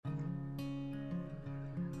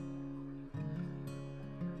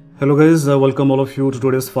Hello guys, welcome all of you to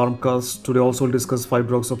today's Farmcast. Today also we'll discuss 5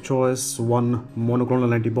 drugs of choice, 1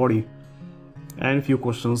 monoclonal antibody and few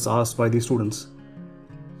questions asked by the students.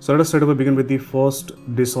 So let us straight away begin with the first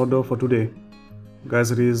disorder for today.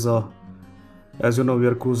 Guys, it is, as you know, we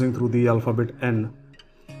are cruising through the alphabet N.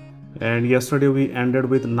 And yesterday we ended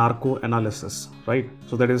with narcoanalysis, right?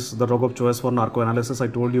 So that is the drug of choice for narcoanalysis I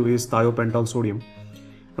told you is thiopental sodium.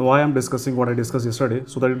 Why I'm discussing what I discussed yesterday,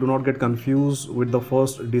 so that you do not get confused with the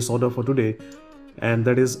first disorder for today, and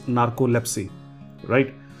that is narcolepsy,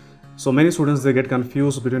 right? So many students, they get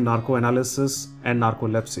confused between narcoanalysis and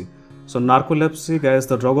narcolepsy. So narcolepsy, guys,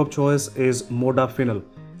 the drug of choice is modafinil.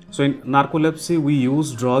 So in narcolepsy we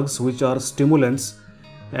use drugs which are stimulants,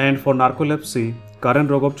 and for narcolepsy current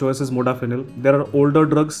drug of choice is modafinil. There are older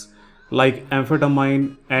drugs like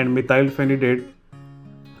amphetamine and methylphenidate.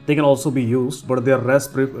 They can also be used, but they are less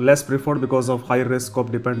preferred because of high risk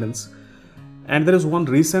of dependence. And there is one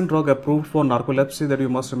recent drug approved for narcolepsy that you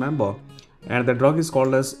must remember, and the drug is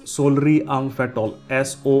called as solriamfetol,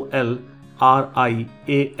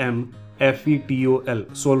 SOLRIAMFETOL,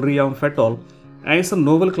 solriamfetol. And it's a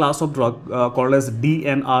novel class of drug called as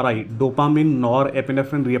DNRI, dopamine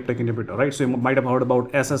norepinephrine reuptake inhibitor, right? So you might have heard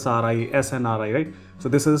about SSRI, SNRI, right? So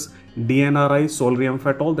this is DNRI,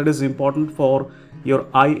 solriamfetol, that is important for your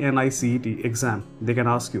INICET exam. They can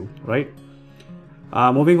ask you, right?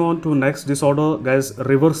 Moving on to next disorder, guys,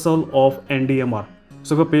 reversal of NDMR.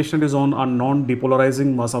 So if a patient is on a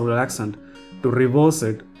non-depolarizing muscle relaxant, to reverse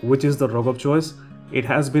it, which is the drug of choice? It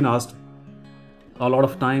has been asked a lot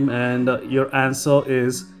of time, and your answer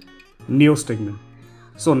is neostigmine.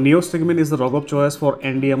 So neostigmine is the drug of choice for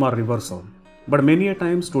NDMR reversal. But many a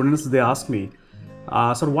time students, they ask me,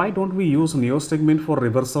 sir, why don't we use neostigmine for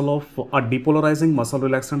reversal of a depolarizing muscle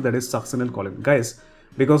relaxant, that is succinylcholine? Guys,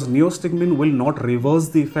 because neostigmine will not reverse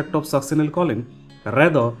the effect of succinylcholine,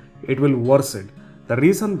 rather it will worsen it. The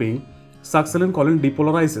reason being, succinylcholine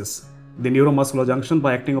depolarizes the neuromuscular junction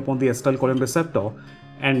by acting upon the acetylcholine receptor,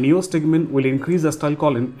 and neostigmine will increase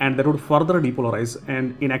acetylcholine, and that would further depolarize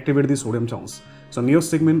and inactivate the sodium channels. So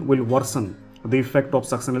neostigmine will worsen the effect of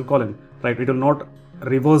succinylcholine, right? It will not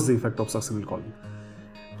reverse the effect of succinylcholine.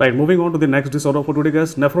 Right, moving on to the next disorder for today,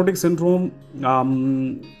 guys. Nephrotic syndrome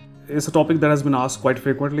is a topic that has been asked quite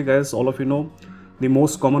frequently, guys. All of you know the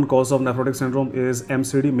most common cause of nephrotic syndrome is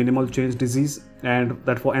MCD, minimal change disease, and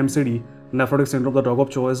that for MCD, nephrotic syndrome, the drug of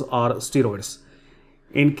choice are steroids.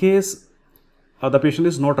 In case the patient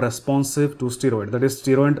is not responsive to steroid, that is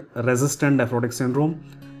steroid resistant nephrotic syndrome,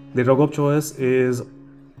 the drug of choice is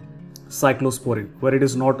cyclosporine, where it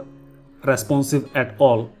is not responsive at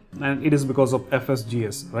all, and it is because of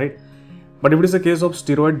FSGS, right? But if it is a case of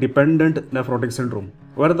steroid dependent nephrotic syndrome,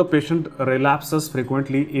 where the patient relapses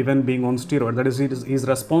frequently even being on steroid, that is, he is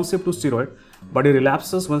responsive to steroid, but he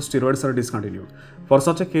relapses when steroids are discontinued. For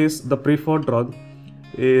such a case, the preferred drug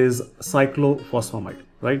is cyclophosphamide,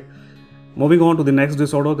 right? Moving on to the next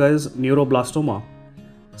disorder, guys, neuroblastoma.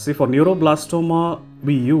 See, for neuroblastoma,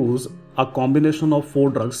 we use a combination of 4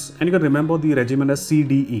 drugs, and you can remember the regimen as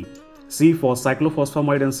CDE. C for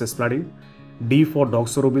cyclophosphamide and cisplatin, D for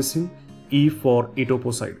doxorubicin, E for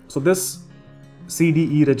etoposide. So this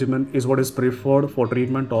CDE regimen is what is preferred for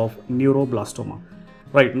treatment of neuroblastoma.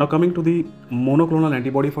 Right, now coming to the monoclonal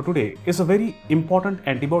antibody for today, is a very important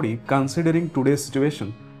antibody considering today's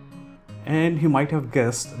situation. And you might have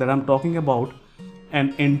guessed that I'm talking about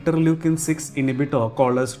an interleukin-6 inhibitor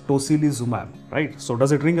called as tocilizumab, right? So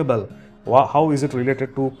does it ring a bell? How is it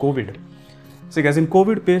related to COVID? See, guys, in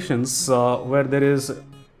COVID patients where there is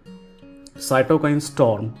cytokine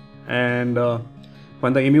storm, and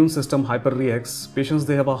when the immune system hyperreacts, patients,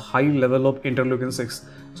 they have a high level of interleukin-6.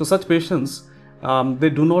 So such patients, they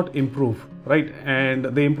do not improve, right? And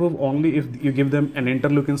they improve only if you give them an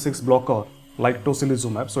interleukin-6 blocker like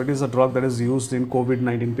tocilizumab. So it is a drug that is used in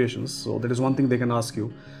COVID-19 patients. So that is one thing they can ask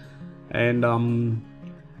you. And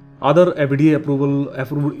other FDA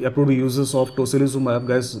approved uses of tocilizumab,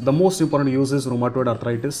 guys, the most important use is rheumatoid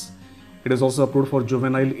arthritis. It is also approved for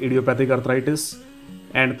juvenile idiopathic arthritis,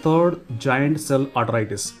 and third, giant cell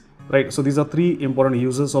arthritis, right? So these are 3 important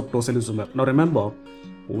uses of tocilizumab. Now remember,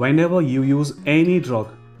 whenever you use any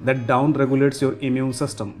drug that down regulates your immune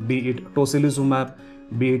system, be it tocilizumab,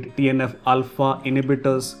 be it TNF alpha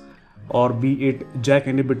inhibitors, or be it JAK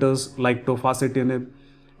inhibitors like tofacitinib,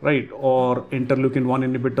 right, or interleukin-1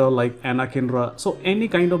 inhibitor like anakinra, so any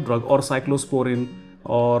kind of drug, or cyclosporine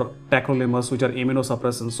or tacrolimus, which are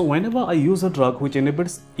immunosuppressants. So whenever I use a drug which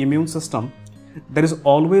inhibits immune system, there is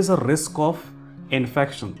always a risk of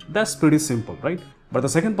infection. That's pretty simple, right? But the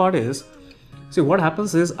second part is, See, what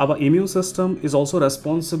happens is our immune system is also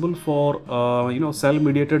responsible for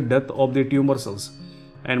cell-mediated death of the tumor cells,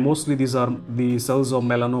 and mostly these are the cells of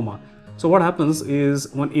melanoma. So what happens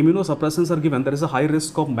is when immunosuppressants are given, there is a high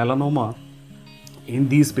risk of melanoma in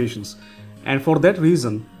these patients, and for that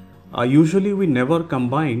reason, usually we never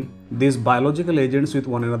combine these biological agents with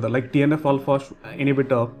one another. Like TNF alpha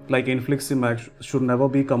inhibitor, like infliximab, should never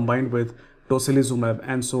be combined with tocilizumab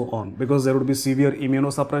and so on, because there would be severe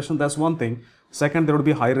immunosuppression. That's one thing. Second, there would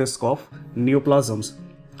be high risk of neoplasms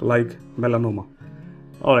like melanoma.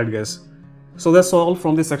 Alright guys, so that's all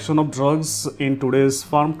from the section of drugs in today's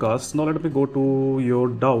Pharmcast. Now let me go to your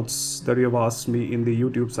doubts that you have asked me in the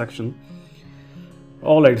YouTube section.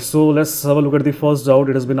 Alright, so let's have a look at the first doubt.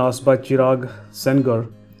 It has been asked by Chirag Sengar,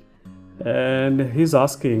 and he's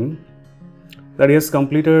asking that he has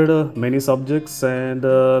completed many subjects, and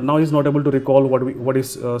now he's not able to recall what he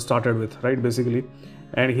started with, right, basically,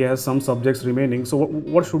 and he has some subjects remaining. So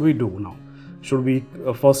what should we do now? Should we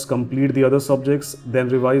first complete the other subjects, then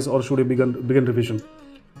revise, or should we begin revision?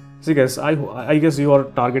 See guys, I guess you are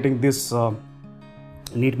targeting this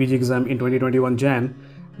NEET PG exam in 2021 Jan.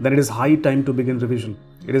 Then it is high time to begin revision.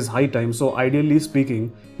 It is high time. So ideally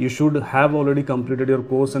speaking, you should have already completed your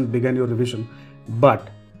course and began your revision. But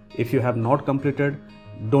if you have not completed,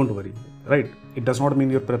 don't worry, right? It does not mean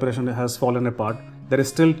your preparation has fallen apart. There is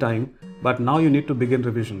still time, but now you need to begin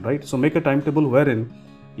revision, right? So make a timetable wherein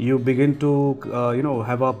you begin to,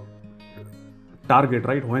 have a target,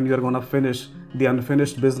 right? When you are going to finish the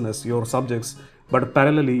unfinished business, your subjects, but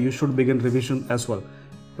parallelly you should begin revision as well,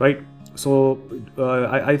 right? So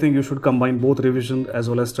I think you should combine both revision as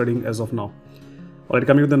well as studying as of now. Alright,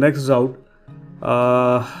 coming to the next doubt.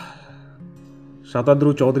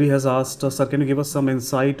 Shatadru Chaudhary has asked, sir, can you give us some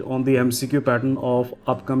insight on the MCQ pattern of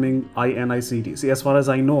upcoming INICET? See, as far as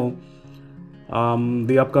I know,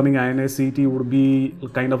 the upcoming INICET would be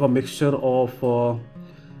kind of a mixture of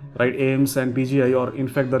AIMS and PGI, or in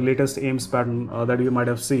fact the latest AIMS pattern that you might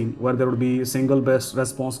have seen, where there would be single best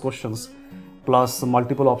response questions plus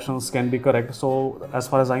multiple options can be correct. So as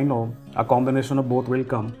far as I know, a combination of both will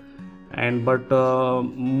come, but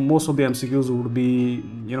most of the MCQs would be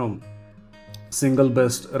single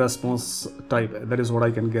best response type. That is what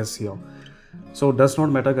I can guess here. So does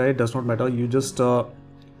not matter guys, does not matter. You just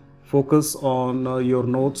focus on your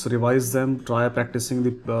notes, revise them, try practicing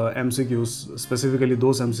the MCQs, specifically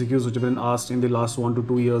those MCQs which have been asked in the last 1 to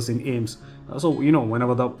 2 years in AIMS. So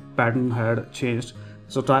whenever the pattern had changed,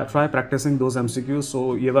 so try practicing those MCQs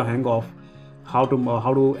so you have a hang of how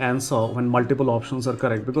to answer when multiple options are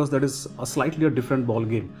correct, because that is a slightly different ball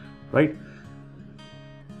game, right?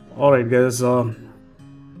 Alright guys,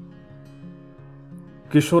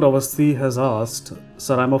 Kishore Avasthi has asked,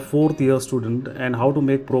 sir, I'm a 4th year student and how to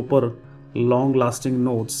make proper long lasting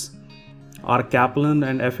notes. Are Kaplan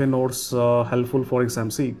and FA notes helpful for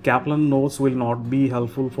exams? See, Kaplan notes will not be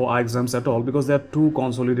helpful for our exams at all, because they are too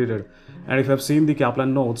consolidated. And if you have seen the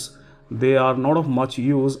Kaplan notes, they are not of much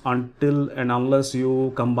use until and unless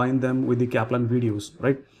you combine them with the Kaplan videos,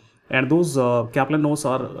 right? And those Kaplan notes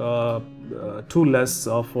are too less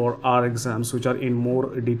for our exams, which are in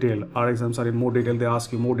more detail. Our exams are in more detail, they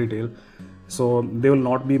ask you more detail, so they will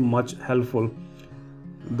not be much helpful.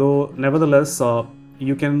 Though nevertheless,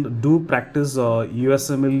 you can do practice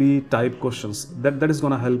USMLE type questions. That is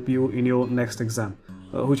going to help you in your next exam,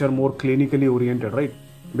 which are more clinically oriented, right?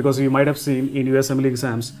 Because you might have seen in USMLE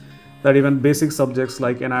exams that even basic subjects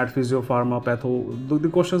like anat, physio, pharma, patho, the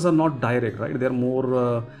questions are not direct, right? They're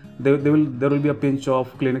more there will be a pinch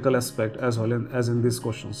of clinical aspect as well as in these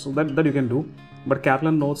questions, so that you can do. But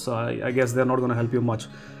Kaplan notes, I guess they're not going to help you much.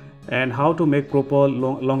 And how to make proper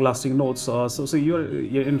long lasting notes? So you're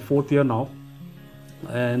in 4th year now,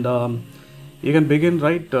 and you can begin,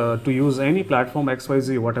 right, to use any platform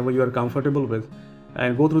XYZ, whatever you are comfortable with,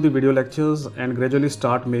 and go through the video lectures and gradually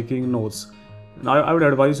start making notes. Now I would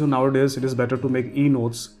advise you, nowadays it is better to make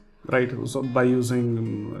e-notes, right, so by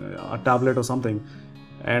using a tablet or something,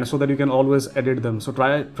 and so that you can always edit them. So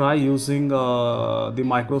try using the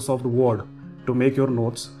Microsoft Word to make your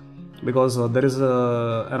notes, because there is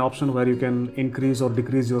an option where you can increase or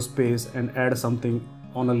decrease your space and add something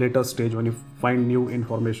on a later stage when you find new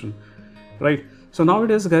information, right? So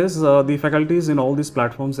nowadays guys, the faculties in all these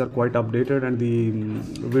platforms are quite updated, and the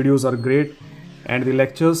videos are great, and the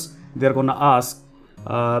lectures they're gonna ask,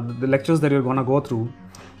 the lectures that you're gonna go through,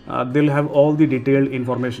 they'll have all the detailed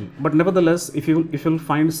information. But nevertheless, if you'll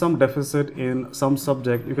find some deficit in some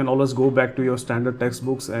subject, you can always go back to your standard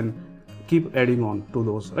textbooks and keep adding on to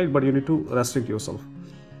those, right? But you need to restrict yourself.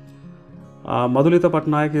 Madhulita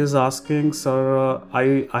Patnaik is asking, sir,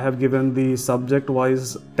 I have given the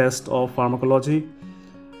subject-wise test of pharmacology,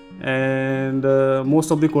 and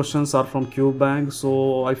most of the questions are from QBank.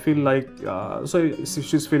 So I feel like, so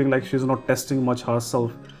she's feeling like she's not testing much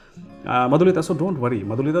herself. Madhulita, so don't worry,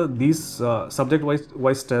 Madhulita. These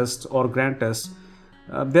subject-wise tests or grant tests,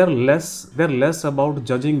 they're less about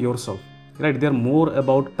judging yourself, right? They're more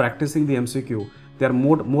about practicing the MCQ. They're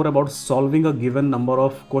more about solving a given number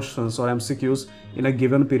of questions or MCQs in a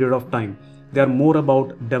given period of time. They are more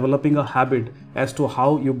about developing a habit as to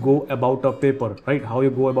how you go about a paper, right? How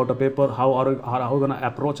you go about a paper, how are you gonna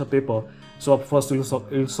approach a paper. So first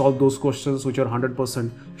you'll solve those questions which you're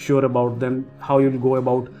 100% sure about. Then how you'll go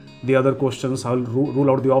about the other questions, how you'll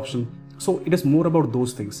rule out the option. So it is more about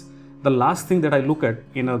those things. The last thing that I look at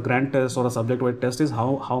in a grant test or a subject-wise test is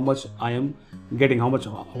how much I am getting,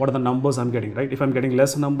 what are the numbers I'm getting, right? If I'm getting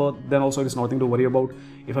less number, then also it's nothing to worry about.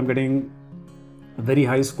 If I'm getting very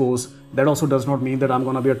high scores, that also does not mean that I'm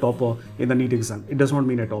going to be a topper in the NEET exam. It does not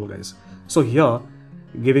mean at all, guys. So here,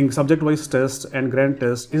 giving subject-wise tests and grant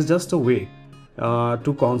tests is just a way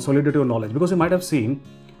to consolidate your knowledge, because you might have seen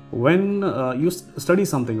when you study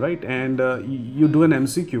something, right, and you do an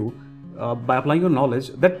MCQ, by applying your knowledge,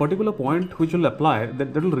 that particular point which you'll apply,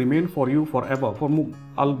 that will remain for you forever, for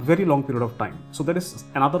a very long period of time. So that is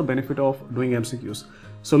another benefit of doing MCQs.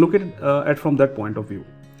 So look at it from that point of view.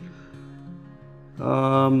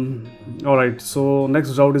 All right, so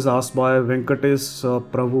next doubt is asked by Venkatesh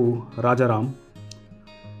Prabhu Rajaram.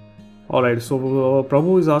 All right, so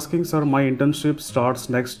Prabhu is asking, sir, my internship starts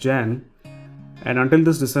next Jan, and until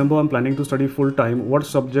this December I'm planning to study full time. What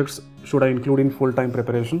subjects should I include in full time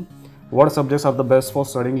preparation? What subjects are the best for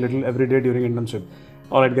studying little every day during internship?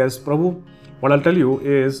 All right, guys, Prabhu, what I'll tell you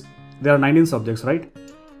is there are 19 subjects, right?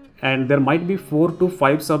 And there might be 4 to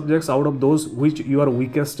 5 subjects out of those which you are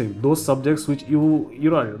weakest in. Those subjects which you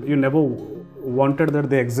never wanted that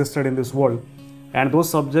they existed in this world, and those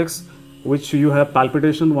subjects which you have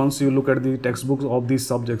palpitation once you look at the textbooks of these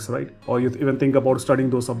subjects, right? Or you even think about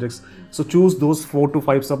studying those subjects. So choose those 4 to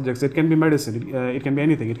 5 subjects. It can be medicine, it can be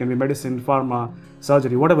anything. It can be medicine, pharma,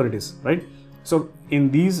 surgery, whatever it is, right? So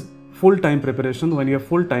in these full-time preparation, when you have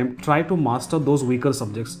full-time, try to master those weaker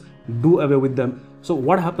subjects. Do away with them. So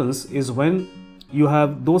what happens is when you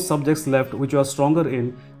have those subjects left which you are stronger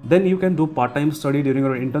in, then you can do part-time study during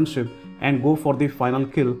your internship and go for the final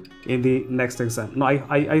kill in the next exam. Now,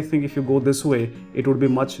 I think if you go this way, it would be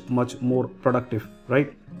much more productive,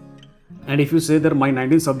 right? And if you say that my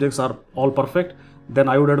 19 subjects are all perfect, then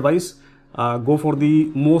I would advise go for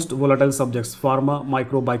the most volatile subjects, pharma,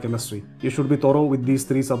 micro, biochemistry. You should be thorough with these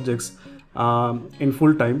 3 subjects in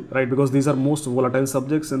full time, right? Because these are most volatile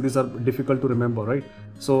subjects and these are difficult to remember, right?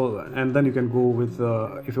 So, and then you can go with,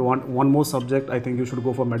 if you want one more subject, I think you should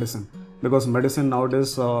go for medicine, because medicine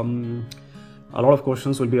nowadays, a lot of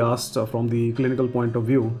questions will be asked from the clinical point of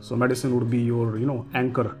view. So medicine would be your,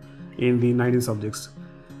 anchor in the 19 subjects.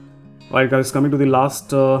 Alright guys, coming to the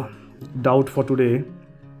last doubt for today.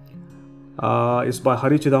 Is by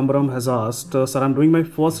Hari Chidambaram has asked, sir, I'm doing my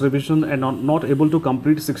first revision and not able to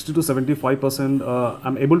complete 60 to 75%.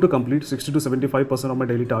 I'm able to complete 60 to 75% of my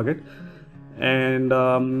daily target. And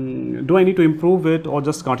do I need to improve it or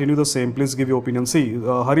just continue the same? Please give your opinion. See,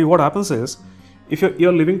 Hari, what happens is, if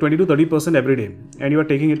you're living 20 to 30% every day and you are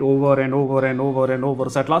taking it over and over and over and over,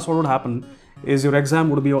 so at last what would happen is your exam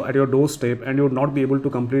would be at your doorstep and you would not be able to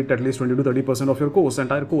complete at least 20 to 30% of your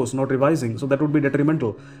entire course, not revising. So that would be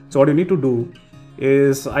detrimental. So what you need to do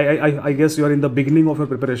is, I guess you are in the beginning of your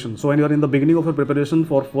preparation. So when you are in the beginning of your preparation,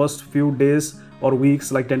 for first few days or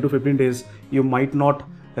weeks, like 10 to 15 days, you might not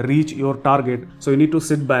reach your target. So you need to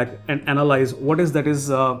sit back and analyze what is that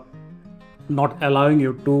is not allowing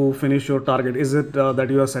you to finish your target. Is it that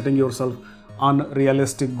you are setting yourself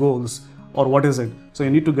unrealistic goals, or what is it? So you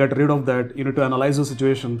need to get rid of that. You need to analyze the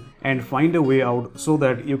situation and find a way out so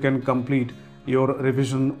that you can complete your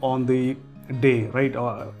revision on the day, right?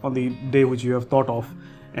 On the day which you have thought of.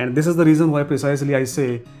 And this is the reason why precisely I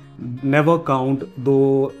say never count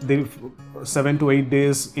the 7 to 8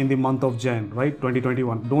 days in the month of Jan, right?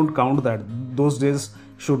 2021. Don't count that. Those days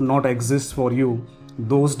should not exist for you.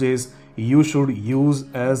 Those days you should use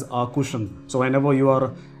as a cushion. So whenever you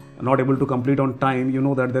are not able to complete on time, you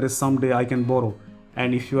know that there is some day I can borrow.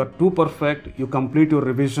 And if you are too perfect, you complete your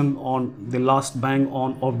revision on the last bang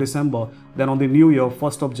on of December, then on the new year,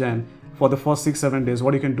 1st of Jan, for the first 6-7 days,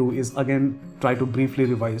 what you can do is again try to briefly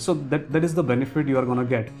revise. So that is the benefit you are gonna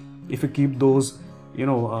get if you keep those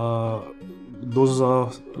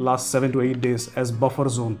last 7 to 8 days as buffer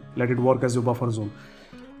zone. Let it work as your buffer zone.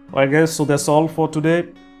 Alright guys, so that's all for today.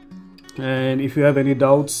 And if you have any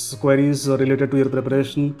doubts, queries related to your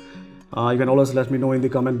preparation, you can always let me know in the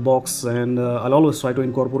comment box, and I'll always try to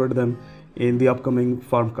incorporate them in the upcoming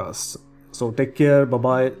Farmcasts. So take care, bye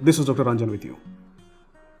bye. This is Dr. Ranjan with you.